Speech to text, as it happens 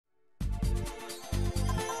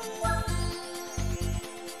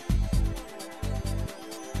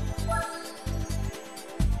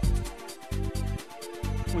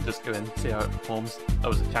just go in, see how it performs. Oh, it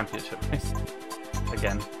was a championship race.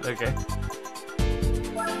 Again, okay.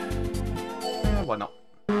 Why not?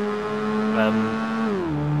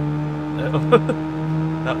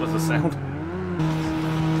 That was a sound.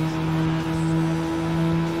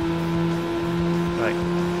 Right.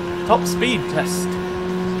 Top speed test.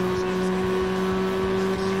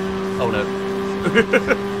 Oh no.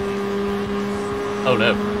 Oh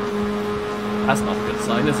no. That's not a good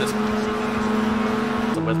sign, is it?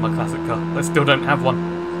 So where's my classic car? I still don't have one.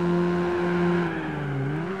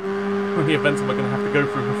 How many events am I going to have to go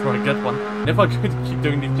through before I get one? And if I keep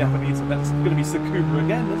doing these Japanese events, it's going to be Tsukuba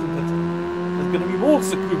again, isn't it? There's going to be more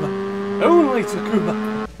Tsukuba. Only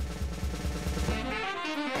Tsukuba.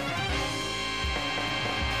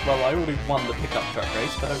 Well, I already won the pickup truck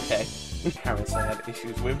race, but okay. Harris I had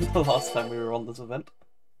issues with the last time we were on this event.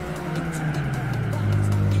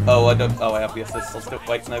 Oh, I don't. Oh, I have the assist. I'll still.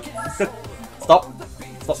 Wait, no. Stop!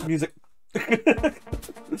 Stop the music.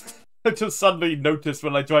 I just suddenly noticed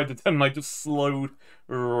when I tried to turn, I just slowed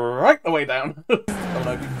right the way down. Oh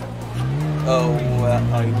no. Oh,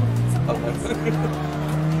 Oh no.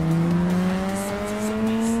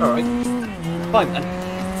 Alright. Fine then.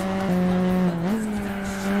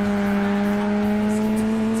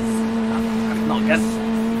 Not again.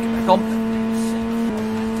 Get back on.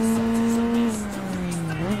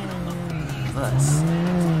 Nice.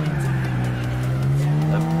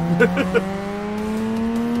 Nope.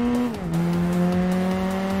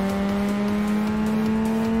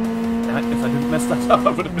 Damn it, if I didn't mess that up, I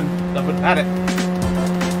would have had it. I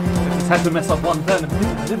just had to mess up one turn and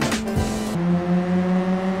I didn't.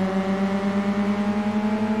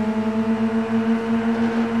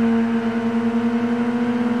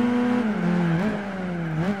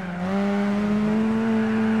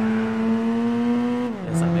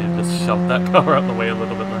 Shoved that car out the way a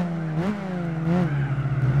little bit there.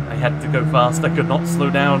 I had to go fast, I could not slow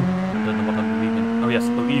down. I don't know what I'm believing. Oh yes,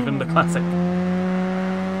 believe in the classic.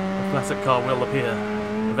 The classic car will appear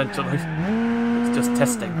eventually. It's just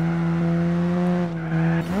testing.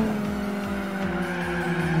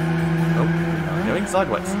 Oh, I'm going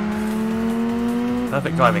sideways.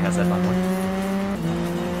 Perfect driving, I said, by the way.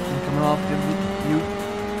 Come on, you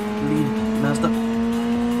lead, master.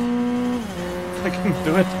 I can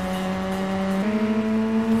do it.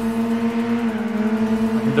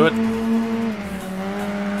 Do it.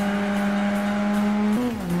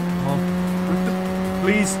 Come on.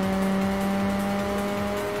 Please.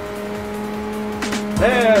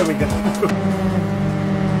 There we go.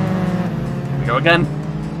 Here we go again.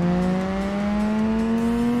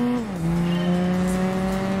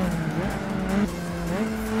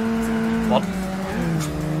 What?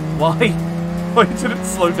 Why? Why did it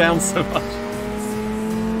slow down so much?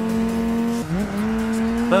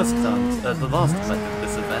 First time, the last time I did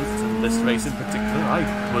this event, and this race in particular, I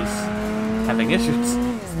was having issues.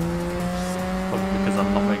 Probably because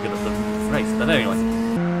I'm not very good at the race, but anyway.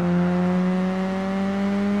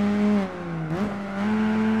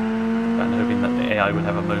 I'm hoping that the AI would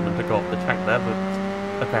have a moment to go off the track there, but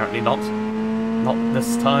apparently not. Not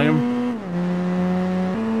this time.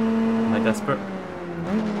 Am I desperate?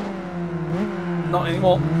 Not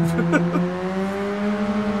anymore.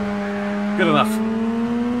 Good enough.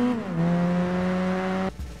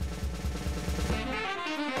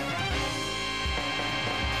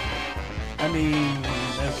 I mean,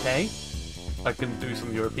 okay. I can do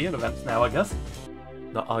some European events now, I guess.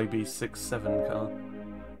 The IB67 car.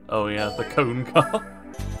 Oh yeah, the cone car.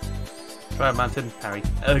 Try a mountain, parry.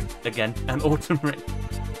 Again, an autumn rain.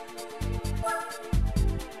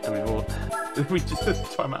 And we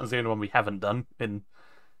just try mountain's the only one we haven't done in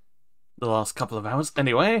the last couple of hours.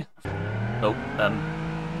 Anyway. Oh,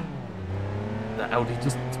 the Audi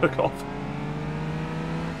just took off.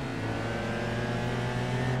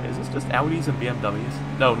 Is this just Audis and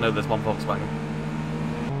BMWs? No, there's one Volkswagen.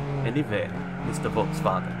 Anyway, Mr.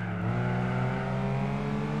 Volkswagen.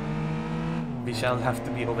 We shall have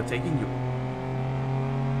to be overtaking you.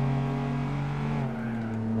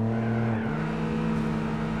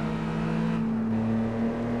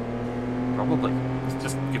 Probably.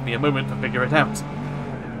 Just give me a moment to figure it out.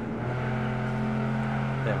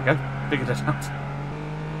 There we go. Figured it out.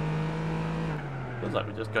 Feels like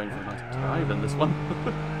we're just going for a nice drive in this one.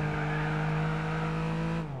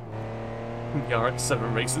 We are at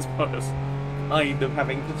 7 races but us kind of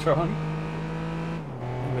having to try.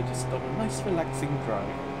 And we're just on a nice relaxing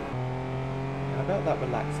drive. How about that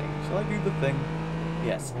relaxing? Shall I do the thing?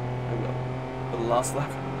 Yes, I will. For the last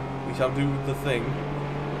lap, we shall do the thing.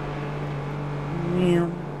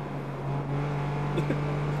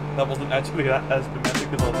 That wasn't actually as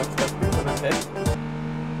dramatic as I was expecting, but okay.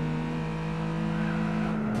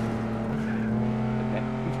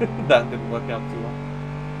 That didn't work out too well.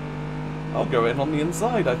 I'll go in on the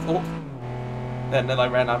inside, I thought. And then I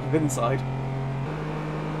ran out of inside.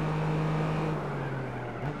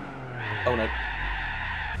 Oh no.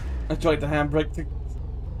 I tried to handbrake to...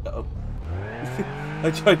 Uh-oh. I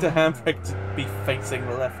tried to handbrake to be facing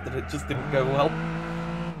left and it just didn't go well.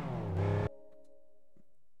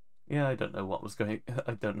 Yeah, I don't know what was going...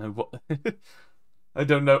 I don't know what... I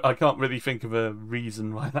don't know. I can't really think of a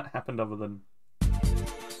reason why that happened other than...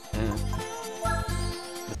 Yeah.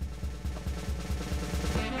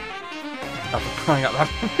 Oh, for crying out loud.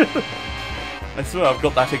 I swear I've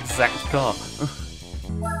got that exact car.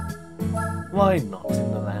 Why not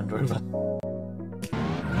in the Land Rover?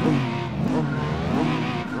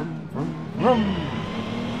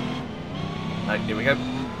 Right, here we go.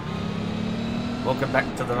 Welcome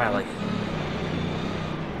back to the rally.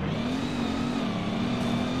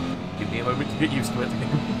 Give me a moment to get used to it.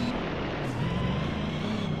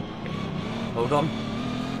 Hold on.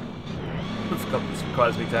 This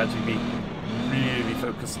requires me to actually be really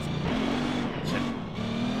focused. Shit.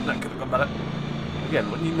 That could have gone better. Again,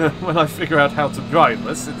 when I figure out how to drive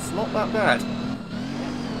this, it's not that bad.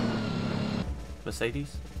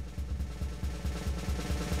 Mercedes?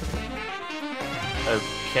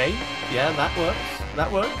 Okay. Yeah, that works.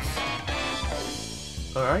 That works.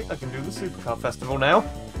 Alright, I can do the Supercar Festival now.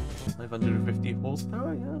 550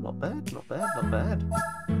 horsepower, yeah, not bad, not bad, not bad.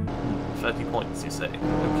 30 points, you say?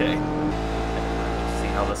 Okay. Let's see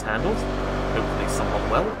how this handles. Hopefully somewhat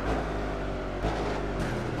well.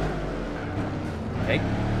 Okay,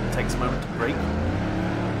 takes a moment to brake.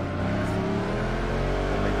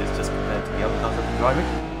 Or maybe it's just compared to the other cars I've been driving.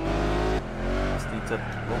 Just need to...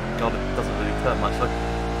 Oh god, it doesn't really turn much, though.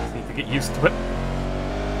 Just need to get used to it.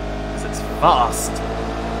 Because it's fast.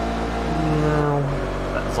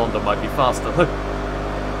 That Zonda might be faster, though.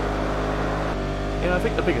 Yeah, I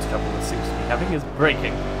think the biggest trouble it seems to be having is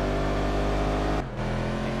braking.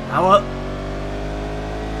 Power!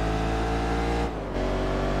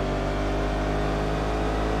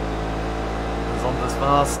 The Zonda's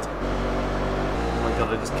fast. Oh my god,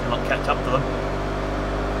 I just cannot catch up to them.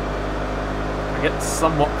 I get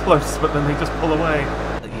somewhat close, but then they just pull away.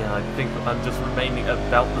 Yeah, I think I'm just remaining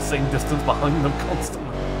about the same distance behind them constantly.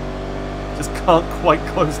 Just can't quite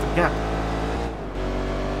close the gap.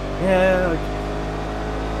 Yeah,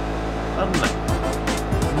 I don't know.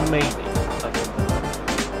 Maybe. I don't know.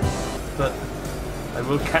 But I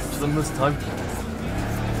will catch them this time.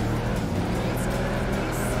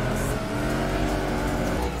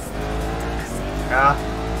 Ah!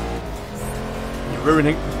 You're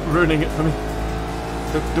ruining it for me.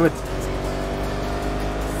 Don't do it.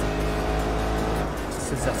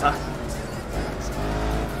 Scissor.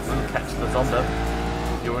 Catch the Zonda,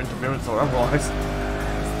 your interference or otherwise.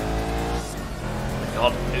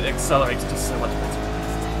 God, it accelerates just so much better.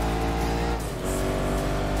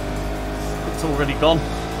 It's already gone.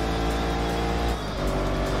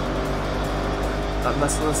 I'm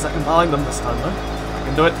less than a second behind them this time, though. I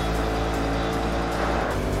can do it.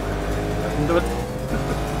 I can do it.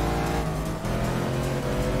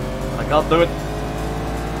 I can't do it.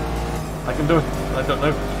 I can do it. I don't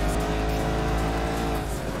know.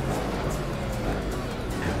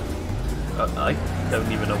 I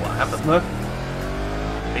don't even know what happened though.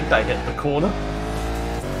 I think I hit the corner.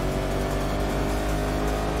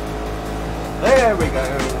 There we go!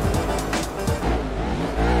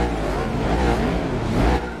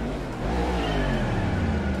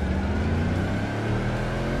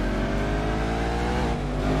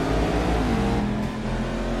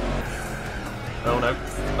 Oh no.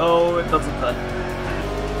 Oh, it doesn't turn.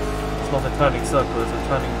 It's not a turning circle, it's a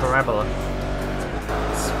turning parabola.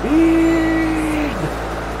 Speed!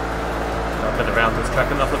 I've been around this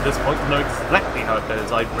track enough at this point to know exactly how it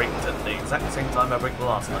goes. I braked at the exact same time I braked the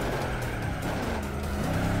last time.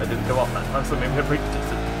 I didn't go off that time, so maybe I braked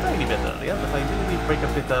just a tiny bit earlier, but I didn't even brake a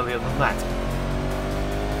bit earlier than that.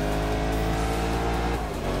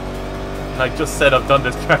 And I just said I've done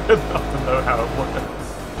this track enough to know how it works.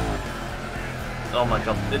 Oh my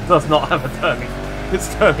god, it does not have a turning.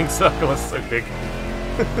 Its turning circle is so big.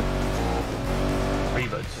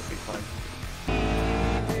 Reload should be fine.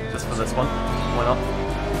 Just for this one. Why not?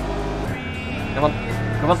 Come on.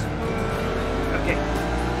 Come on. Okay.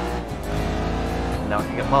 Now I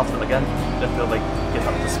can get past them again until they get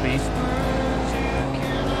up to speed.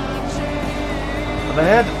 Up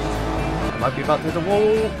ahead. I might be about to hit a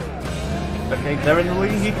wall. Okay, they're in the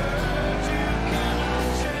lead.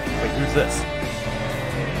 Wait, who's this?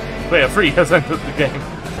 Player 3 has entered the game.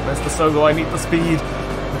 Where's the solo? I need the speed.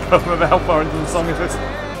 I can't remember how far into the song it is.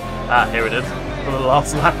 Ah, here it is. For the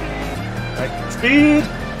last lap. Right, speed!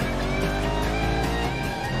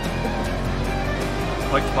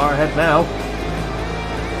 far ahead now.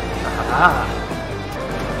 Ah.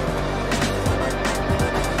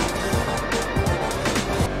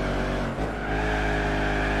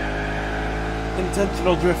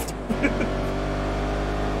 Intentional drift.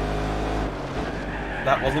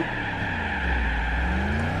 That wasn't.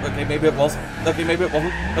 Okay, maybe it was. Okay, maybe it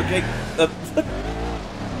wasn't. Okay.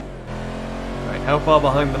 Right, how far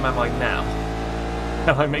behind them am I now?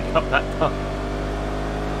 Can I make up that time?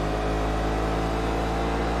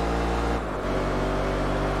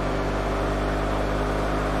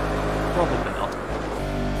 Probably not.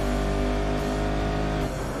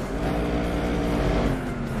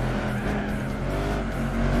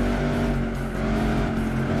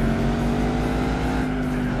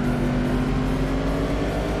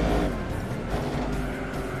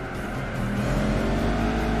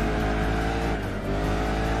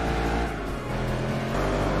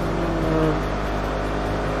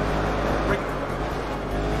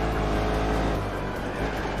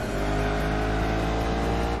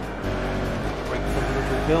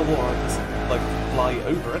 Or I just like fly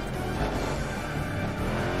over it.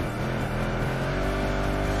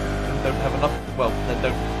 And don't have enough. Well,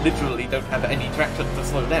 then literally don't have any traction to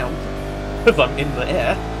slow down because I'm in the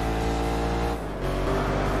air.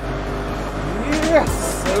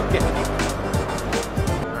 Yes. Okay.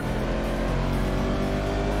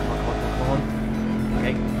 Come on.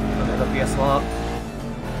 Okay. Another VSR.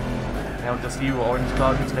 Now just you, orange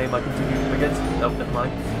car, whose name I continue against. Oh, never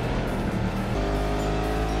mind.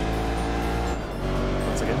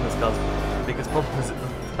 Again, this car's biggest problem is it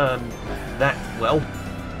doesn't turn that well. No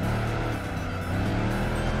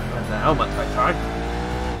matter how much I try.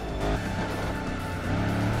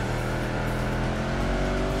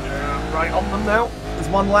 Right on them now. There's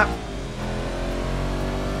one lap.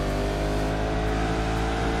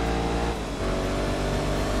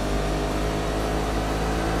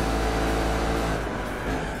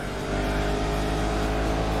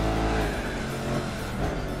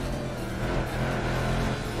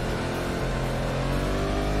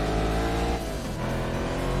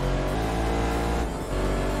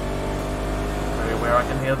 Where I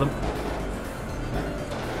can hear them.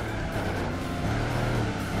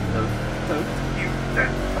 No, don't you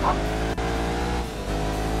dare, come on.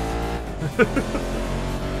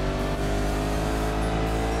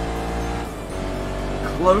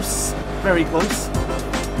 Close, very close.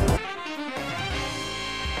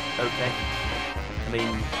 Okay. I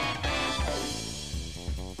mean,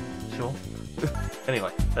 sure.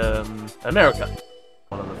 Anyway, America.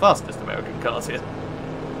 One of the fastest American cars here.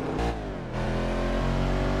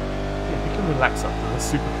 Relax up to the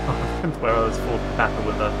supercar where I was forced battle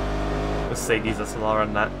with a Mercedes SLR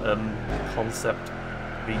and that concept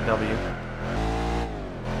VW.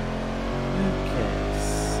 Okay,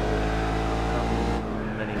 so how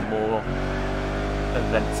many more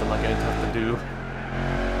events am I going to have to do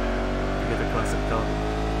to get a classic car?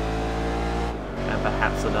 And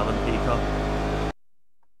perhaps an LMP car.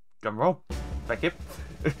 Drum roll. Thank you.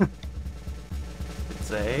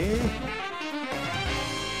 It's a...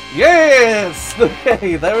 Yes!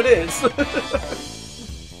 Okay, there it is!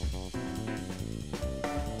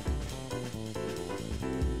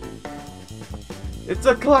 It's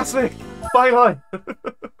a classic! Finally!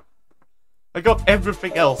 I got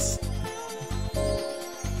everything else.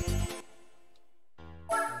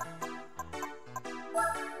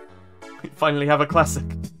 We finally have a classic.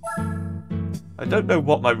 I don't know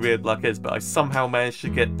what my weird luck is, but I somehow managed to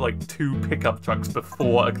get like 2 pickup trucks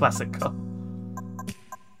before a classic car.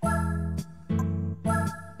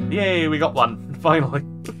 Yay, we got one, finally.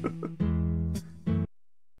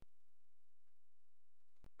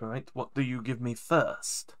 Alright, what do you give me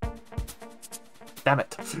first? Damn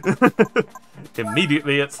it.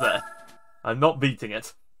 Immediately it's there. I'm not beating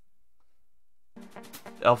it.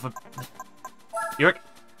 Alpha... Yurik!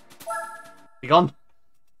 Be gone!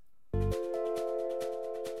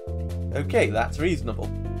 Okay, that's reasonable.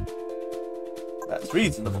 That's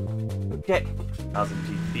reasonable. Okay. 1000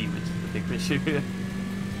 GP, which is the big issue here.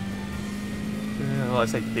 Well, I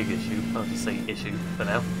say big issue, I'll just say issue for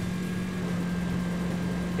now. I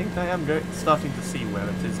think I am starting to see where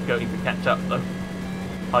it is going to catch up though.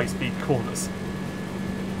 High-speed corners.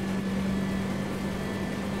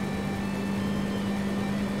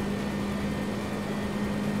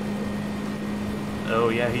 Oh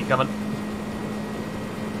yeah, he coming.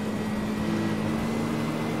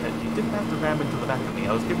 And you didn't have to ram into the back of me,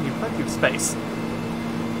 I was giving you plenty of space.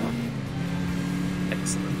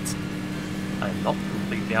 Excellent. I'm not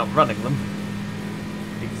completely outrunning them.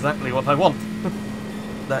 Exactly what I want.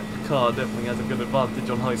 That car definitely has a good advantage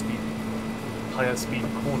on higher speed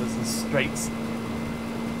corners and straights.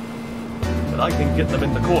 but I can get them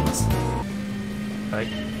in the corners.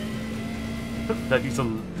 Right. That needs to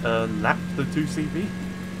lap the 2CV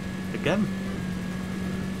again.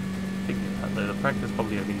 Thinking about though, the practice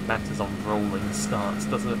probably only matters on rolling starts,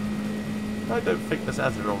 doesn't it? I don't think this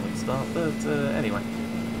has a rolling start, but anyway.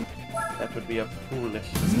 That would be a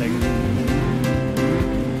foolish mistake.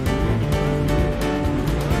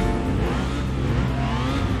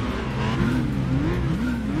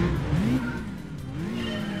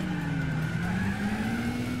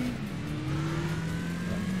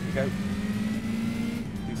 Go.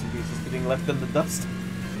 2CVs is getting left in the dust.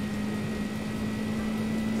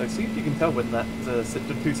 So see if you can tell when that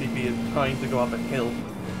Citroen 2CV is trying to go up a hill.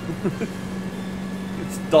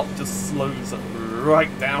 Its dot just slows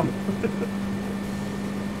right down.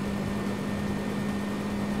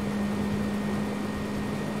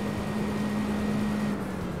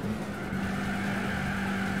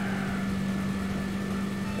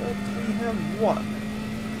 But we have one.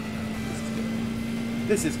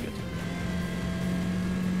 This is good.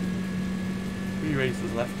 3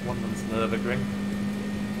 races left, one of them's Nürburgring.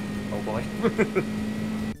 Oh boy.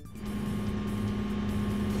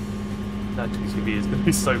 That 2CV is going to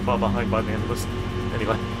be so far behind by the end of this.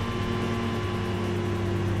 Anyway.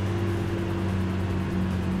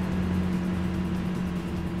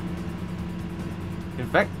 In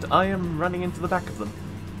fact, I am running into the back of them.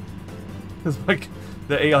 Because, like,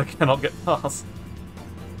 the AI cannot get past.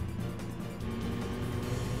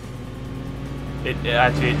 It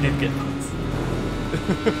actually did get past.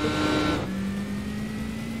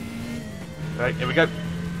 Right, here we go.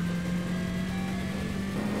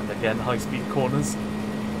 And again, high-speed corners.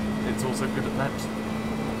 It's also good at that.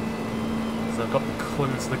 So I've got to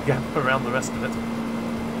close the gap around the rest of it.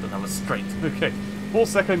 And that was straight. Okay,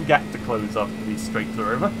 4-second gap to close after these straights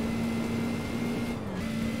are over.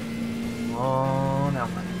 Come on,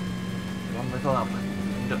 Alpha. Come on, little Alpha. We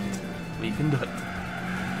can do it. We can do it.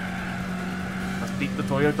 Let's beat the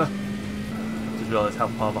Toyota. I just realised how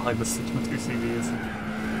far behind the Citroen 2CV is.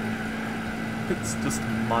 It's just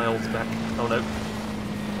miles back. Oh no.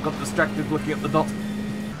 Got distracted looking at the dot.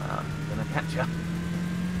 I'm gonna catch ya.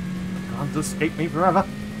 You can't escape me forever.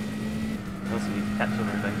 Also need to catch them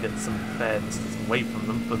and then get some fair distance away from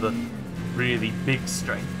them for the really big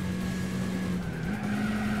straight.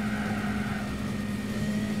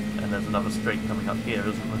 And there's another straight coming up here,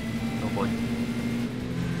 isn't there? Oh boy.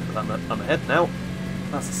 But I'm ahead now.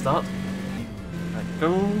 That's the start. Right,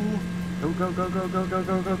 go. Go, go, go, go, go, go,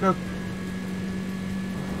 go, go, go.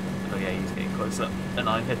 Oh yeah, he's getting closer. And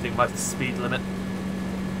I'm hitting my speed limit.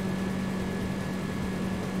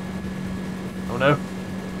 Oh no.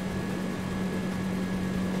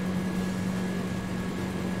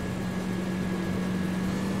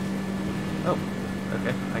 Oh,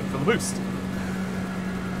 okay. Thanks for the boost.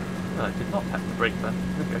 No, I did not tap the brake then.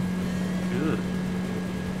 Okay. Good.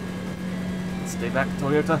 Stay back,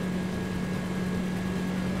 Toyota.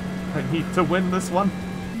 I need to win this one.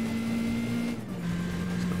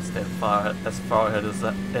 Just gotta stay as far ahead as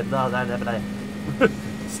that.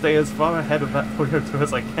 Stay as far ahead of that Toyota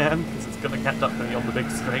as I can, because it's gonna catch up to me on the big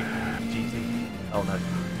straight. GG. Oh no.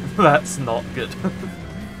 That's not good. No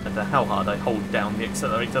matter how hard I hold down the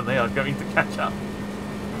accelerator, they are going to catch up.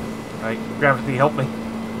 Right, gravity, help me.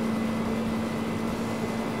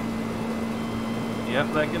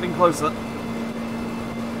 Yep, they're getting closer.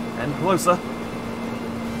 And closer.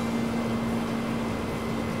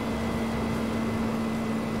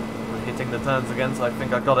 We're hitting the turns again, so I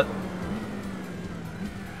think I got it.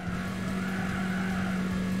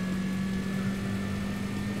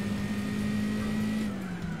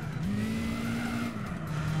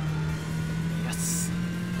 Yes.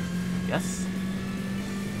 Yes.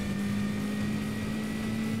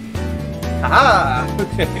 Aha!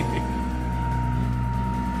 Okay.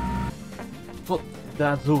 Foot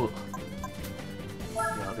d'Azur.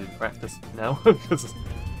 Yeah, I'll do practice now, because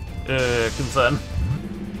concern.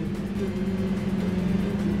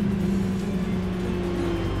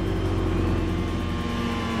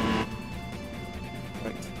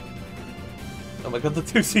 Right. Oh my god, the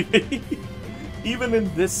 2CV! Even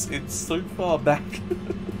in this, it's so far back.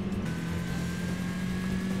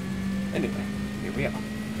 Anyway, here we are.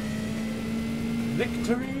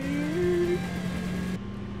 Victory!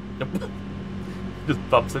 Yep. Just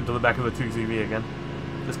bumps into the back of the 2CV again.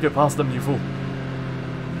 Just go past them, you fool.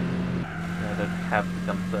 I don't have to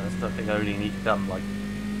come first. I think I only need to come, like,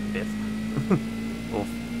 5th. Or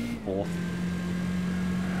 4th.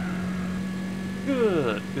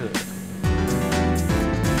 Good, good.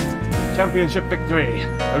 Championship victory!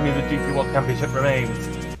 Only the GT1 Championship remains.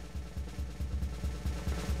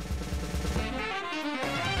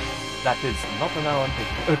 That is not an hour and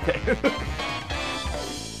 50. Okay.